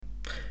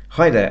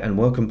Hi there, and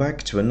welcome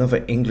back to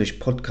another English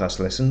podcast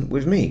lesson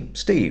with me,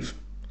 Steve.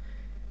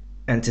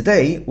 And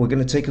today we're going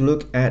to take a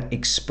look at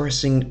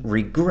expressing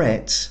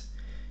regret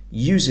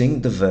using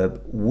the verb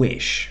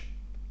wish.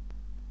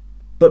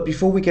 But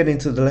before we get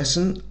into the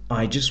lesson,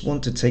 I just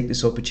want to take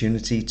this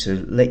opportunity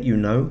to let you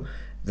know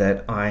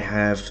that I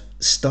have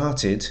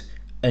started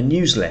a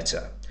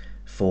newsletter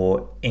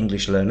for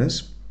English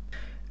learners,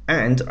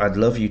 and I'd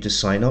love you to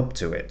sign up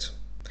to it.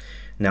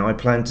 Now, I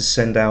plan to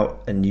send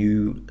out a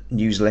new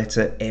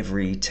newsletter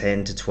every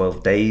 10 to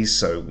 12 days,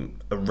 so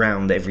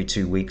around every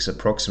 2 weeks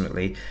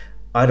approximately.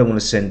 I don't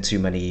want to send too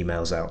many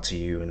emails out to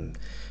you and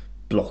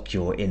block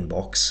your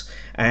inbox.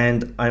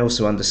 And I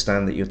also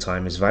understand that your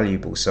time is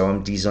valuable, so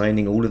I'm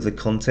designing all of the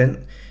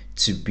content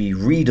to be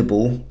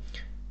readable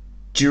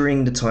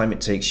during the time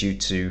it takes you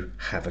to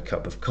have a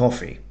cup of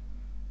coffee.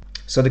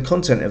 So the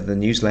content of the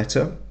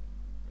newsletter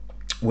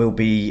will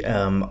be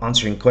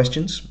answering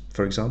questions,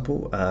 for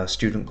example,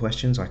 student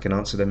questions. I can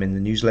answer them in the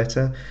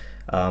newsletter.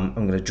 I'm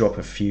going to drop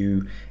a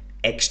few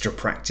extra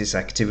practice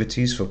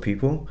activities for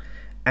people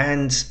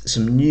and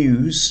some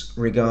news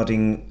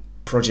regarding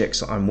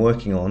projects that I'm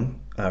working on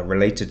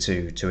related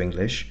to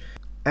English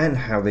and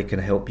how they can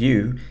help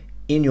you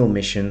in your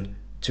mission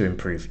to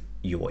improve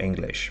your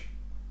English.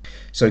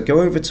 So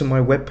go over to my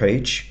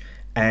webpage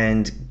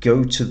and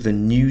go to the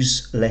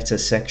newsletter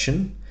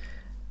section.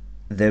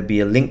 There'll be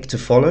a link to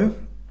follow,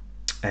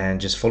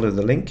 and just follow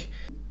the link.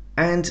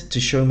 And to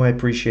show my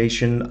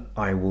appreciation,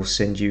 I will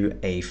send you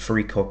a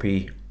free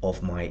copy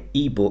of my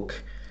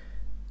ebook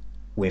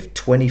with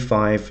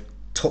 25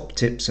 top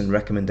tips and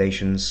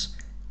recommendations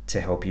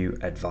to help you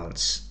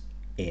advance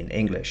in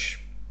English.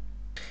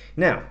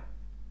 Now,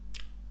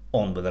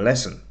 on with the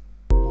lesson.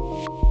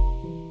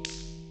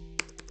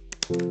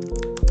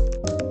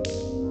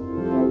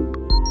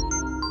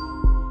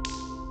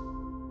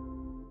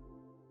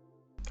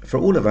 For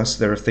all of us,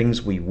 there are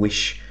things we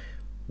wish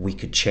we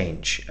could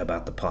change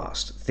about the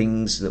past,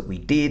 things that we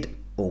did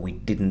or we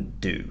didn't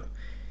do.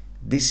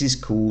 This is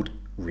called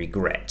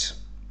regret.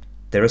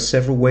 There are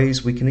several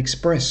ways we can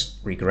express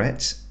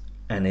regret,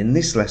 and in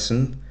this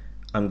lesson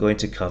I'm going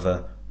to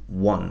cover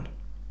one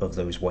of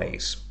those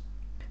ways.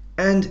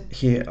 And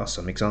here are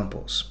some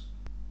examples.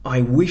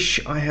 I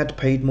wish I had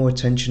paid more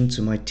attention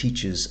to my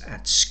teachers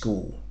at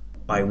school.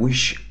 I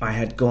wish I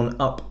had gone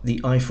up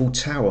the Eiffel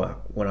Tower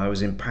when I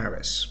was in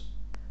Paris.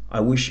 I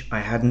wish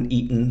I hadn't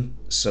eaten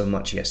so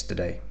much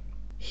yesterday.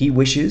 He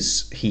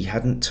wishes he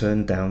hadn't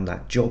turned down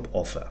that job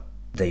offer.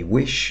 They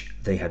wish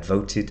they had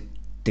voted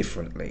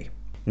differently.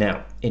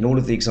 Now, in all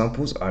of the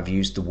examples, I've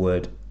used the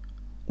word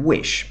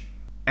wish.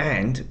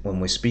 And when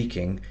we're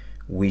speaking,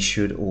 we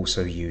should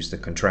also use the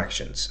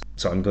contractions.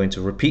 So I'm going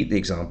to repeat the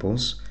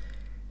examples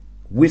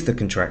with the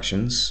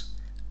contractions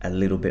a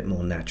little bit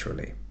more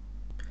naturally.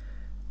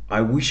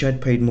 I wish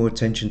I'd paid more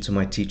attention to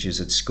my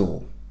teachers at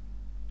school.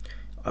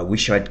 I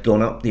wish I'd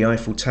gone up the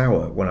Eiffel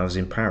Tower when I was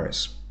in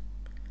Paris.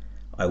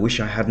 I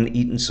wish I hadn't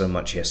eaten so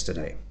much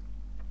yesterday.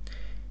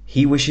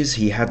 He wishes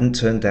he hadn't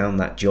turned down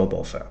that job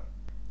offer.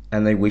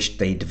 And they wish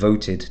they'd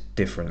voted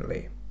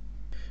differently.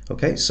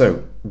 Okay,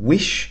 so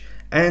wish,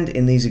 and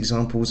in these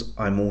examples,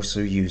 I'm also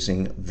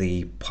using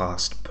the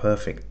past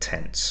perfect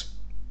tense.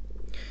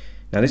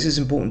 Now, this is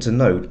important to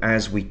note,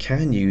 as we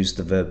can use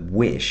the verb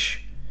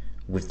wish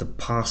with the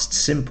past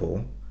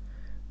simple,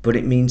 but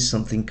it means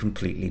something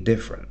completely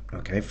different.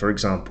 Okay, for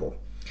example,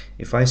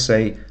 if I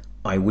say,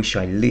 I wish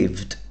I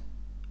lived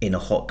in a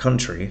hot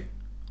country,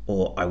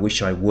 or I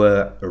wish I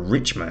were a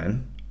rich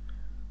man,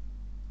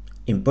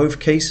 in both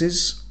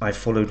cases, I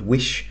followed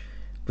wish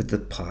with the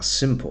past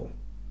simple.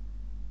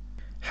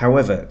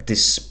 However,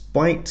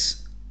 despite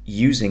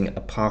using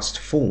a past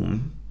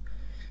form,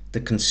 the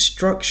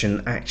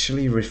construction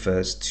actually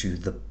refers to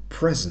the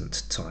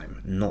present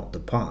time, not the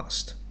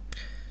past.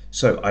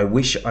 So, I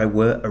wish I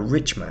were a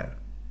rich man.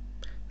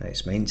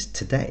 This means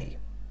today.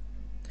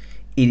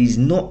 It is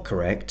not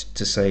correct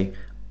to say,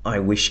 I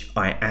wish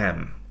I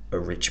am a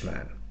rich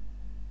man.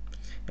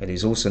 It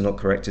is also not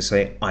correct to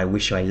say, I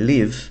wish I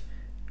live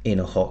in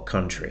a hot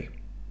country.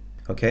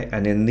 Okay,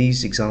 and in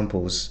these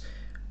examples,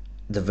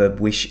 the verb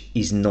wish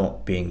is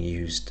not being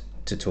used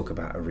to talk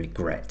about a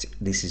regret.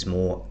 This is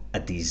more a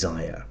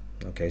desire.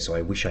 Okay, so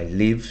I wish I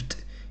lived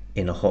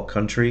in a hot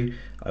country.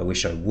 I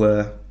wish I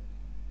were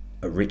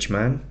a rich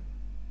man.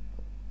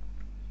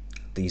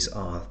 These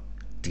are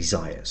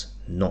desires,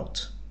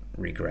 not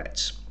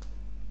regrets.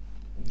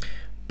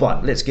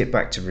 But let's get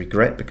back to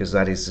regret, because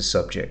that is the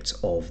subject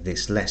of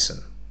this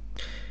lesson.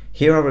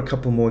 Here are a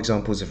couple more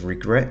examples of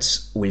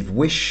regrets with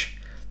wish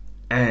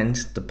and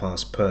the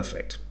past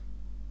perfect.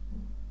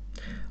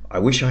 I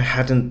wish I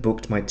hadn't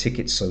booked my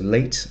ticket so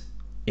late.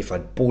 If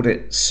I'd bought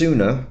it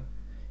sooner,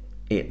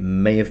 it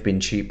may have been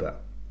cheaper.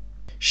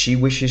 She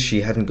wishes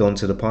she hadn't gone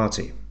to the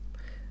party.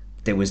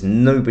 There was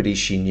nobody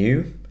she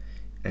knew,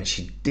 and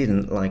she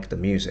didn't like the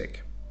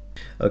music.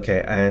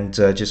 Okay, and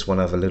just one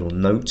other little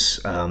note.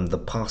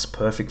 The past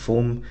perfect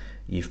form,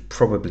 you've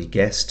probably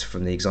guessed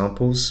from the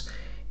examples,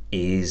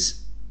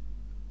 is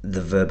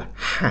the verb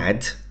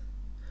had,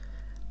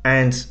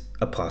 and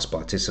a past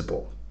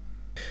participle.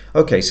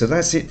 Okay, so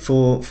that's it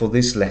for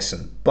this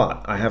lesson,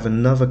 but I have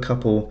another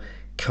couple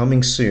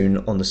coming soon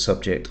on the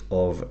subject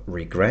of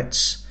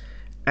regrets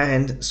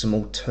and some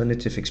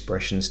alternative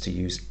expressions to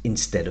use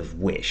instead of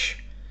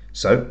wish.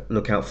 So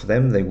look out for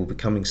them, they will be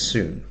coming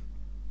soon.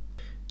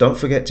 Don't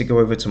forget to go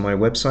over to my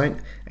website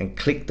and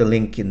click the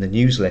link in the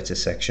newsletter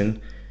section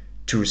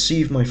to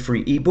receive my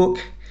free ebook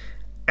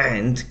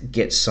and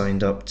get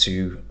signed up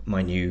to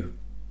my new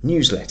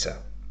newsletter.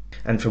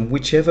 And from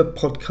whichever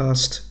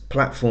podcast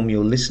platform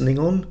you're listening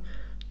on,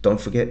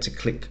 don't forget to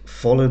click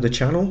follow the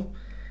channel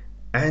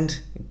and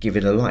give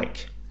it a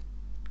like.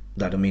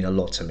 That'll mean a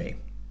lot to me.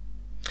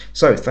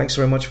 So thanks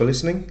very much for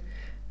listening,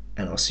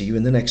 and I'll see you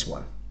in the next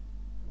one.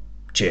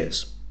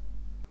 Cheers.